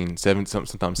 18,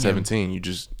 sometimes 17,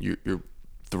 you're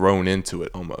thrown into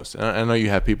it almost. And I know you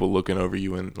have people looking over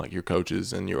you and like your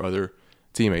coaches and your other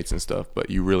teammates and stuff, but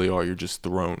you really are, you're just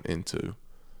thrown into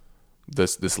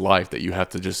this life that you have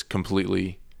to just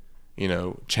completely, you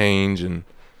know, change and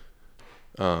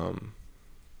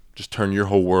just turn your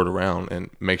whole world around and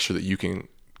make sure that you can,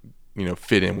 you know,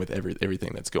 fit in with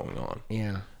everything that's going on.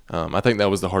 Yeah. I think that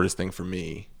was the hardest thing for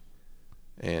me,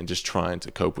 and just trying to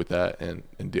cope with that and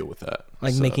deal with that.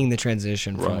 Like making the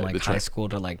transition from like high school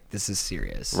to like, this is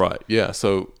serious. Right. Yeah.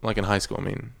 So like in high school, I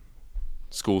mean,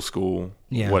 school,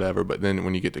 whatever. But then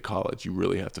when you get to college, you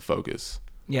really have to focus.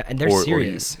 Yeah. And they're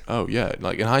serious.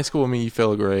 Like in high school, I mean, you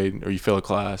fail a grade or you fail a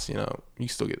class, you know, you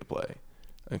still get to play.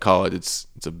 In college, it's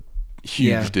a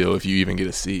huge deal if you even get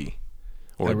a C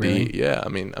or a D. Yeah. I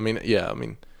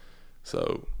mean,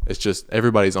 so it's just,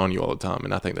 everybody's on you all the time.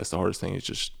 And I think that's the hardest thing, is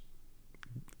just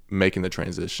making the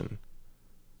transition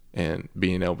and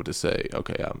being able to say,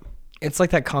 okay, it's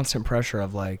like that constant pressure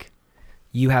of like,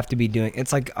 you have to be doing,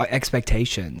 it's like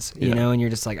expectations, you know, and you're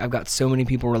just like, I've got so many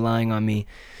people relying on me.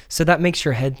 So that makes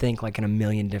your head think like in a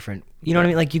million different, you know what I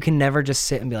mean? Like you can never just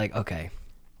sit and be like, okay,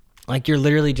 like you're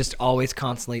literally just always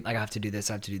constantly like, I have to do this,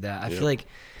 I have to do that. I feel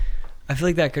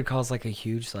like that could cause like a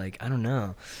huge, like, I don't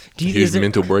know. A huge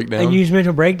mental breakdown. A huge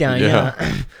mental breakdown.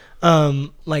 Yeah.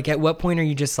 Like at what point are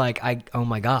you just like, oh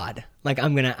my God, like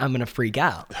I'm gonna freak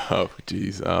out. Oh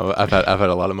geez. I've had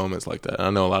a lot of moments like that. And I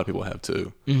know a lot of people have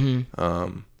too.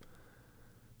 Mm-hmm.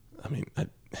 I mean,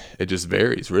 it just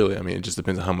varies really. I mean, it just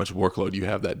depends on how much workload you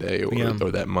have that day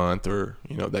or that month or,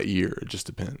 you know, that year. It just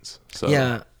depends. So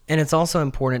yeah. And it's also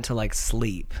important to like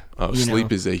sleep. Oh,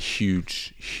 sleep is a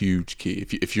huge, huge key.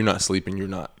 If you're not sleeping, you're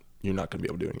not gonna be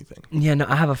able to do anything. Yeah, no,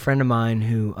 I have a friend of mine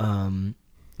who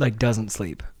like doesn't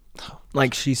sleep.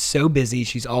 Like she's so busy,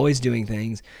 she's always doing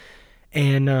things,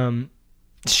 and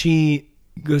she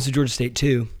goes to Georgia State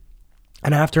too.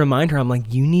 And I have to remind her, I'm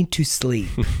like, you need to sleep.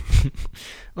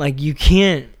 Like, you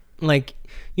can't, like,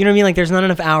 you know what I mean? Like, there's not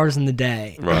enough hours in the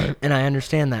day. Right. And I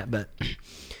understand that, but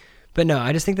no,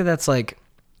 I just think that that's like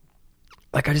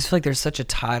I just feel like there's such a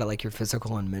tie to like your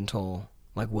physical and mental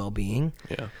like well-being.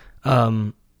 Yeah.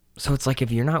 So it's like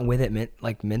if you're not with it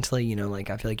like mentally, you know, like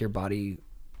I feel like your body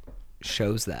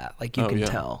shows that, like you can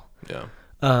tell. Yeah.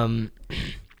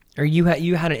 Or you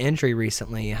had an injury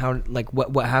recently. How, like,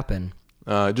 what happened?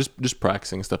 Just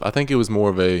practicing stuff. I think it was more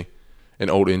of an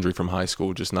old injury from high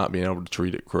school, just not being able to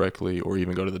treat it correctly or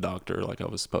even go to the doctor like I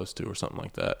was supposed to or something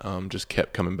like that. Just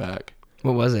kept coming back.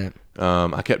 What was it?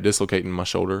 I kept dislocating my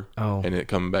shoulder. Oh. And it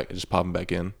coming back, just popping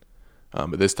back in.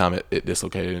 But this time it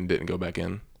dislocated and didn't go back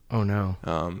in. Oh no.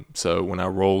 So when I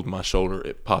rolled my shoulder,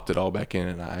 it popped it all back in,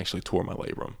 and I actually tore my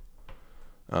labrum.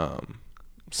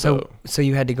 So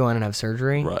you had to go in and have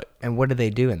surgery? Right. And what did they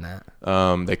do in that?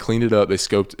 They cleaned it up. They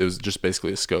scoped. It was just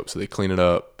basically a scope. So they cleaned it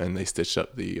up and they stitched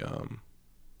up the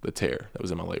tear that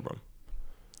was in my labrum.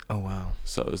 Oh wow.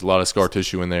 So there's a lot of scar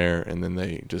tissue in there, and then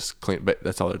they just clean. But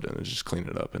that's all they're doing is just clean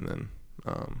it up, and then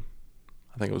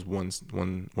I think it was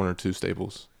one or two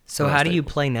staples. So how do you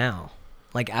play now?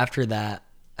 Like after that,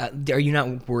 are you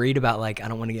not worried about like I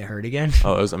don't want to get hurt again?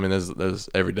 Oh, there's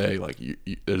every day like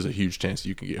there's a huge chance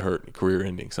you can get hurt, career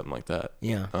ending, something like that.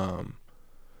 Yeah.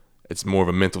 It's more of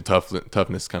a mental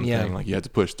toughness kind of thing. Like you have to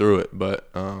push through it. But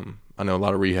I know a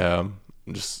lot of rehab,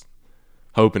 just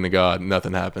hoping to God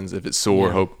nothing happens. If it's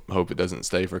sore, hope it doesn't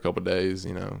stay for a couple of days,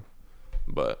 you know.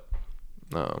 But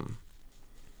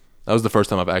that was the first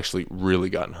time I've actually really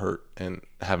gotten hurt and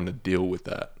having to deal with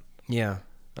that. Yeah.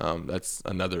 That's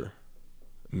another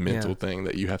mental thing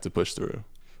that you have to push through.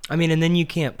 I mean, and then you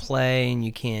can't play and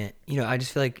you can't, you know, I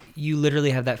just feel like you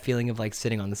literally have that feeling of like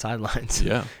sitting on the sidelines.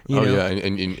 Yeah. You know? Yeah.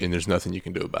 And there's nothing you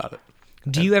can do about it.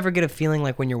 Do you ever get a feeling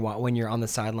like when you're on the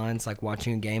sidelines, like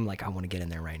watching a game, like I want to get in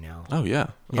there right now? Oh yeah.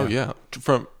 Oh yeah.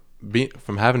 From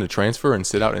having to transfer and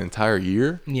sit out an entire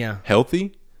year. Yeah.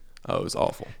 Healthy. Oh, it was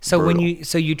awful. So brutal.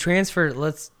 You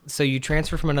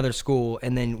transfer from another school,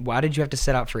 and then why did you have to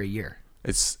sit out for a year?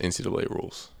 It's NCAA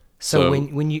rules. So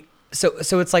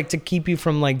it's like to keep you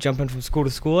from like jumping from school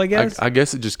to school, I guess. I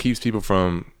guess it just keeps people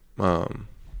from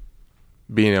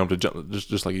being able to jump,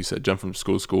 just like you said, jump from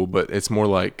school to school. But it's more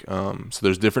like so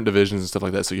there's different divisions and stuff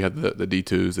like that. So you have the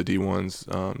D2s, the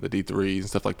D1s, the D3s, and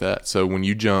stuff like that. So when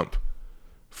you jump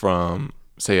from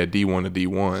say a D1 to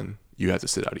D1, you have to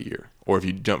sit out a year. Or if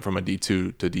you jump from a D2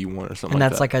 to D1 or something like that. And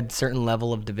that's like a certain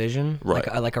level of division?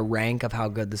 Right. Like a rank of how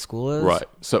good the school is? Right.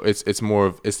 So it's more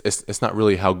of, it's not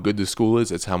really how good the school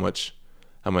is. It's how much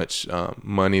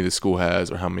money the school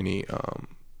has or how many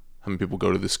people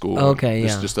go to the school. Okay,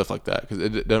 just stuff like that. Because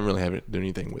it doesn't really have to do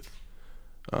anything with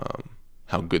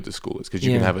how good the school is. Because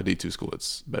you can have a D2 school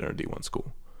that's better than a D1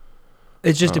 school.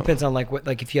 It just depends on like what,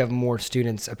 like if you have more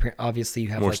students, obviously you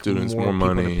have more students, more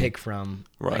money people to pick from.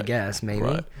 Right. I guess maybe.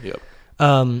 Right. Yep.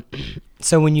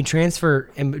 So when you transfer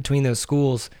in between those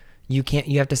schools, you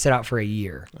have to sit out for a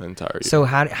year. An entire year. So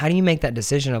how do you make that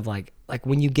decision of like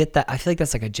when you get that? I feel like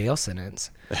that's like a jail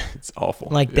sentence. It's awful.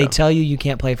 Like they tell you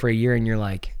can't play for a year, and you're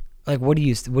like what do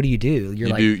you do?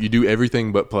 You do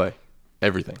everything but play.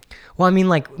 Everything. Well, I mean,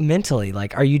 like mentally,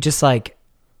 like are you just like?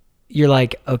 You're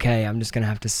like, okay, I'm just going to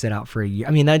have to sit out for a year.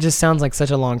 I mean, that just sounds like such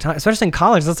a long time, especially in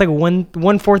college. That's like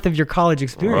 1/4 of your college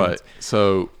experience. Right.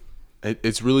 So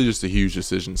it's really just a huge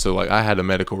decision. So like I had a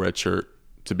medical red shirt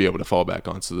to be able to fall back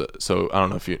on. So I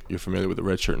don't know if you're familiar with the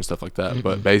red shirt and stuff like that,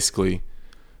 but basically,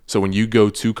 so when you go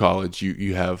to college,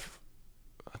 you have,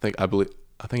 I think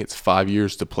it's 5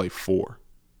 years to play 4.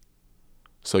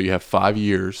 So you have 5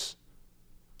 years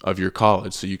of your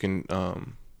college. So you can,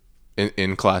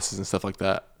 in classes and stuff like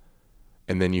that.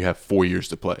 And then you have 4 years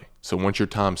to play. So once your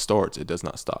time starts, it does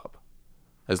not stop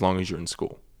as long as you're in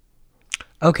school.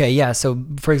 Okay, yeah. So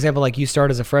for example, like you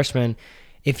start as a freshman,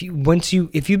 if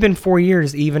you've been 4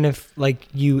 years, even if like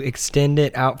you extend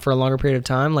it out for a longer period of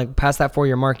time, like past that 4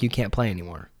 year mark, you can't play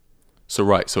anymore. So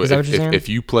right. So if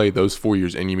you play those 4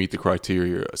 years and you meet the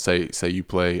criteria, say you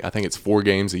play, I think it's 4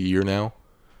 games a year now.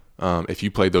 If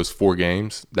you play those 4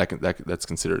 games, that's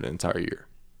considered an entire year.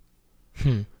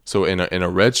 So in a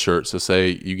red shirt, so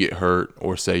say you get hurt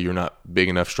or say you're not big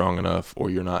enough, strong enough, or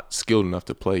you're not skilled enough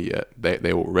to play yet,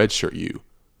 they will red shirt you,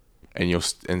 and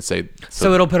say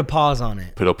so it'll put a pause on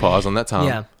it. Put a pause on that time.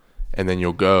 Yeah. And then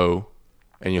you'll go,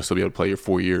 and you'll still be able to play your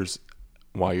 4 years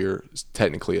while you're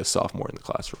technically a sophomore in the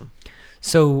classroom.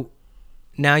 So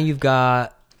now you've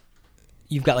got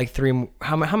like 3.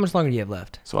 How much longer do you have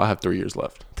left? So I have 3 years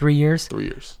left. 3 years. 3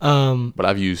 years. But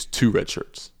I've used 2 red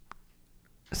shirts.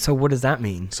 So what does that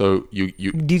mean? So you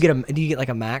do you get like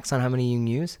a max on how many you can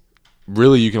use?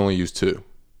 really you can only use 2.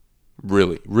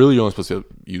 Really, you're only supposed to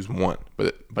use 1.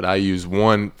 But I use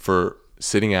 1 for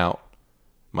sitting out,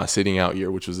 my sitting out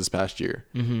year, which was this past year,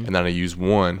 and then I use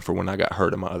 1 for when I got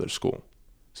hurt in my other school.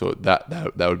 So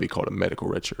that would be called a medical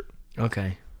redshirt.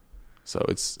 Okay. So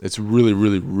it's really,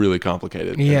 really, really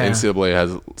complicated. Yeah. And NCAA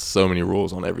has so many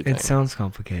rules on everything. It sounds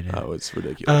complicated. Oh, it's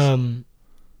ridiculous.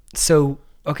 So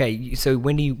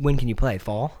when can you play?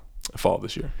 Fall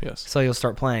this year, yes. So you'll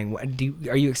start playing.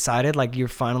 Are you excited? Like you're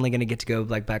finally going to get to go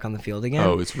like back on the field again?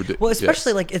 Oh, it's ridiculous. Well,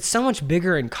 especially like it's so much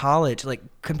bigger in college, like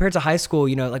compared to high school.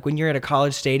 You know, like when you're at a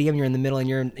college stadium, you're in the middle and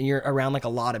you're around like a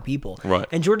lot of people. Right.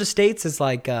 And Georgia State's is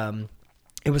like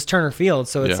it was Turner Field,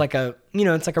 so it's like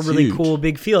it's really huge. Cool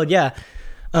big field. Yeah.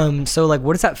 So like,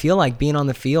 what does that feel like being on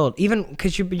the field? Even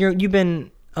because you've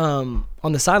been on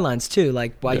the sidelines too,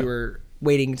 like while you were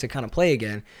waiting to kind of play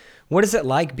again. What is it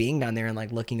like being down there and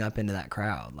like looking up into that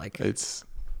crowd? Like it's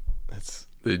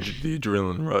the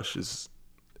adrenaline rush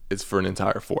it's for an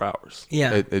entire 4 hours.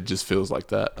 Yeah, it just feels like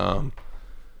that.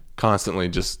 Constantly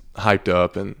just hyped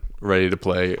up and ready to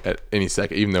play at any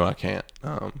second, even though I can't.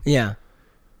 Yeah.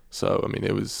 So I mean,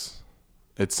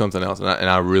 it's something else, and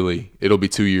I really it'll be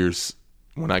 2 years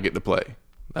when I get to play.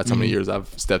 That's how many years I've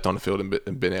stepped on the field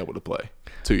and been able to play.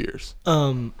 2 years.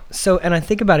 So, and I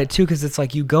think about it too, because it's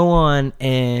like you go on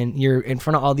and you're in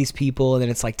front of all these people, and then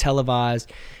it's like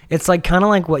televised. It's like kind of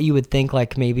like what you would think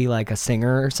like maybe like a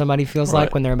singer or somebody feels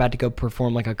like when they're about to go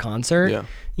perform like a concert. Yeah.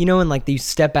 You know, and like you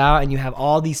step out and you have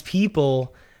all these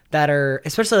people that are,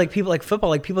 especially like people like football,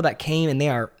 like people that came and they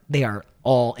are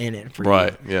all in it for you.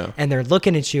 Right. Yeah. And they're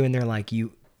looking at you and they're like,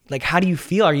 like, how do you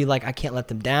feel? Are you like, I can't let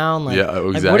them down? Like, yeah,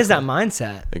 exactly. Like, what is that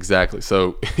mindset? Exactly.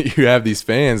 So you have these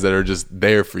fans that are just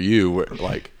there for you,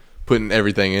 like putting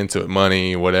everything into it,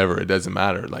 money, whatever. It doesn't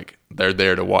matter. Like they're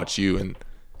there to watch you, and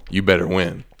you better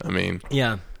win. I mean,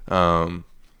 yeah.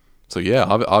 So yeah,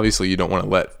 obviously you don't want to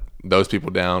let those people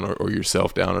down or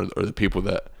yourself down or the people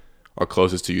that are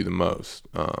closest to you the most.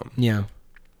 Yeah.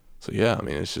 So yeah, I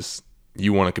mean, it's just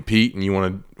you want to compete and you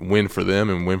want to win for them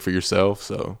and win for yourself.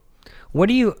 So.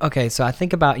 So I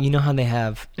think about, you know how they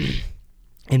have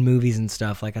in movies and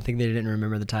stuff, like I think they didn't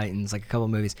Remember the Titans, like a couple of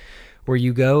movies, where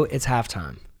you go, it's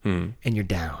halftime, and you're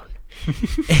down.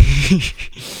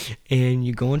 And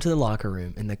you go into the locker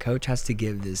room, and the coach has to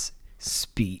give this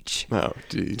speech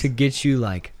to get you,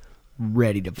 like,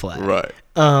 ready to play. Right.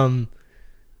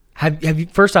 Have you,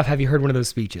 first off, have you heard one of those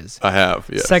speeches? I have,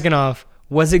 yes. Second off,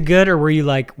 was it good, or were you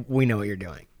like, we know what you're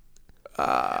doing?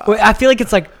 Well, I feel like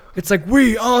it's like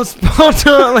we are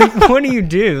Sparta. Like, what do you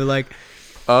do? Like,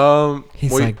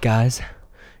 he's like, guys.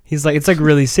 He's like, it's like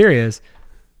really serious.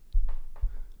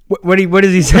 What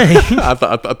does he say? I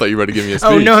thought you were about to give me a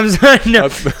speech. Oh no, I'm sorry. No,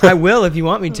 I will if you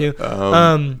want me to.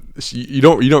 You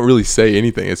don't really say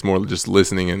anything. It's more just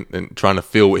listening and trying to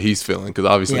feel what he's feeling, because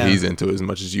obviously he's into it as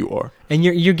much as you are. And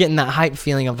you're getting that hype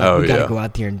feeling of like, we got to go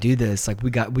out there and do this. Like we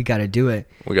got to do it.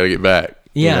 We got to get back.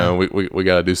 Yeah, you know, we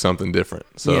got to do something different.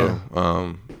 So,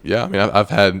 I mean, I've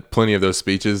had plenty of those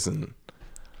speeches, and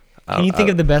can you think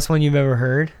of the best one you've ever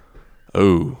heard?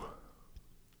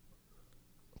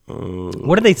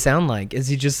 What do they sound like? Is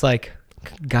he just like,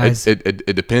 guys? It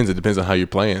depends. It depends on how you're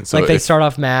playing. So like they start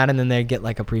off mad and then they get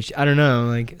like I don't know.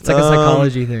 Like it's like a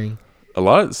psychology thing.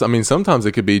 I mean, sometimes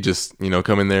it could be just, you know,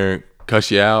 come in there,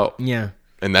 cuss you out. Yeah.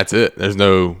 And that's it. There's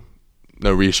no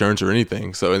reassurance or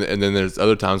anything. So, and then there's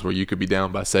other times where you could be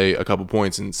down by, say, a couple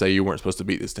points and say you weren't supposed to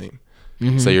beat this team.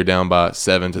 Mm-hmm. Say you're down by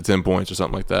 7 to 10 points or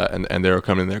something like that, and they're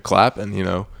coming in there clapping, you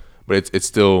know, but it's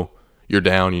still, you're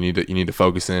down. You need to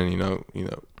focus in, you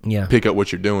know, pick up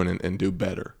what you're doing and do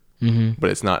better. Mm-hmm.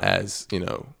 But it's not as, you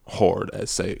know, hard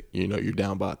as, say, you know, you're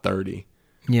down by 30.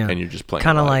 Yeah. And you're just playing.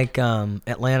 Kind of like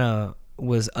Atlanta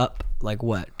was up like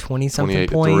what, 20-something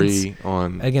points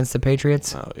against the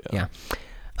Patriots. Oh yeah.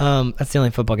 That's the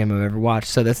only football game I've ever watched,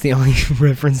 so that's the only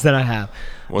reference that I have.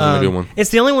 Wasn't a good one.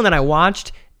 It's the only one that I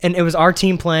watched, and it was our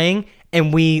team playing,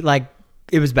 and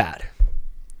it was bad.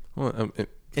 Well, it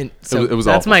that's was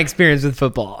awful. my experience with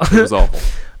football. It was awful.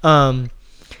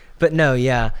 But no,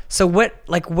 yeah. So what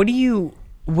do you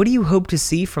hope to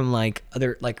see from like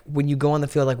other, like when you go on the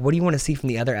field, like what do you want to see from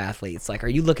the other athletes? Like, are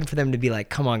you looking for them to be like,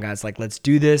 come on guys, like let's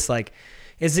do this? Like,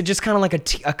 is it just kind of like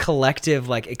a collective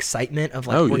like excitement of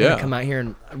like, we're going to come out here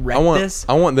and wreck this?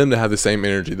 I want them to have the same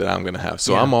energy that I'm going to have.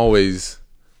 So I'm always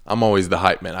the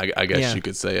hype man, I guess you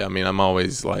could say. I mean, I'm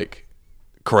always like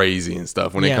crazy and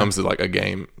stuff when it comes to like a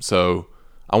game. So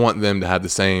I want them to have the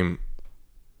same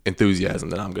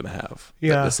enthusiasm that I'm going to have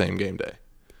the same game day.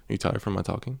 Are you tired from my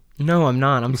talking? No, I'm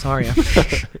not. I'm sorry.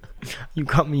 You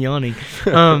caught me yawning.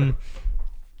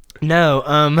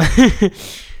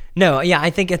 No, yeah,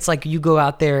 I think it's like you go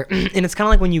out there and it's kind of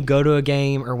like when you go to a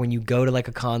game or when you go to like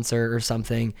a concert or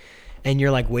something and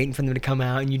you're like waiting for them to come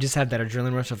out and you just have that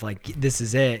adrenaline rush of like, this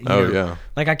is it. You know? Yeah.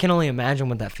 Like I can only imagine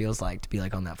what that feels like to be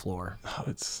like on that floor. Oh,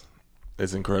 it's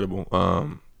incredible.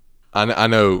 I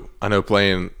know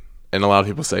playing, and a lot of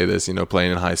people say this, you know,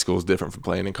 playing in high school is different from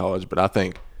playing in college, but I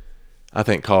think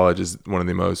college is one of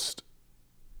the most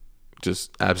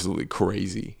just absolutely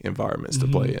crazy environments to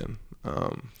play in.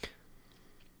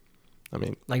 I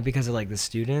mean, like because of like the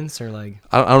students or like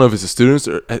I don't know if it's the students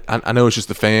or I know it's just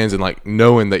the fans and like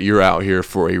knowing that you're out here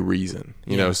for a reason.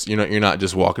 You know, you're not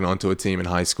just walking onto a team in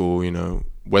high school. You know,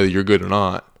 whether you're good or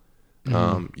not,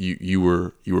 you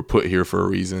were put here for a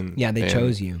reason. Yeah, they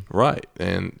chose you, right?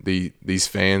 And these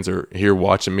fans are here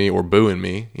watching me or booing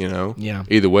me. You know, yeah.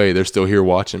 Either way, they're still here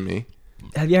watching me.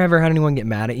 Have you ever had anyone get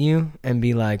mad at you and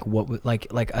be like, "What?"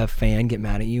 Like a fan get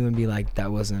mad at you and be like,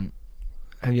 "That wasn't."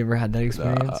 Have you ever had that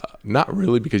experience? Not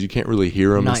really, because you can't really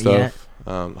hear them Not and stuff.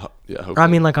 Yet. Yeah, hopefully. I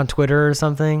mean, like on Twitter or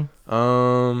something.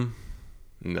 No,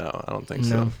 I don't think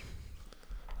so.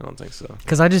 I don't think so.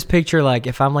 Because I just picture like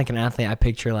if I'm like an athlete, I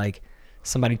picture like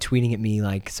somebody tweeting at me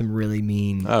like some really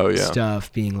mean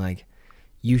stuff, being like,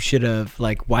 "You should have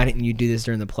like, why didn't you do this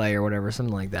during the play or whatever,"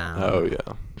 something like that. Oh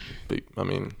yeah, I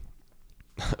mean.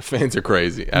 Fans are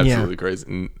crazy, absolutely crazy,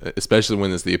 and especially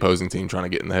when it's the opposing team trying to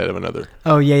get in the head of another.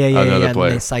 Oh yeah.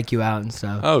 Player. They psych you out and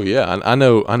stuff. Oh yeah, I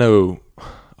know.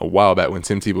 A while back when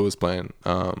Tim Tebow was playing,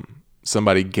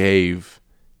 somebody gave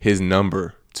his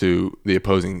number to the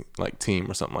opposing like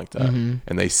team or something like that,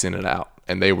 and they sent it out,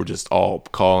 and they were just all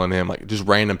calling him like just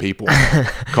random people,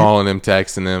 calling him,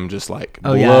 texting him, just like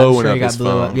blowing up his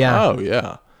phone. Yeah. Oh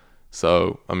yeah.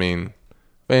 So I mean.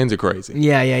 Fans are crazy.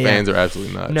 Yeah. Fans are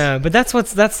absolutely nuts. No, but that's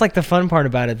like the fun part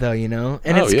about it though, you know?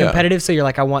 And it's competitive, so you're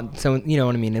like, I want so you know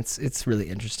what I mean? It's really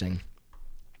interesting.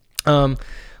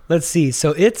 Let's see.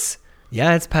 So it's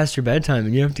past your bedtime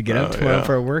and you have to get up tomorrow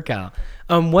for a workout.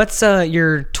 What's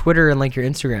your Twitter and like your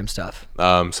Instagram stuff?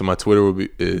 So my Twitter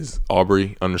is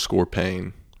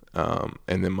Aubry_Payne.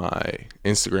 And then my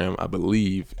Instagram, I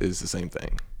believe, is the same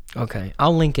thing. Okay.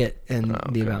 I'll link it in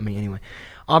the About Me anyway.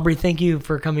 Aubrey, thank you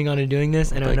for coming on and doing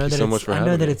this. And I know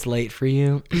that it's late for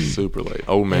you. Super late.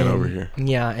 Old man over here.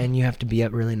 Yeah, and you have to be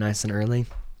up really nice and early.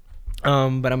 But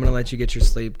I'm going to let you get your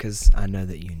sleep because I know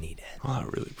that you need it. Oh, I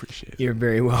really appreciate it. You're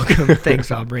very welcome. Thanks,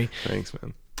 Aubrey. Thanks,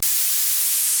 man.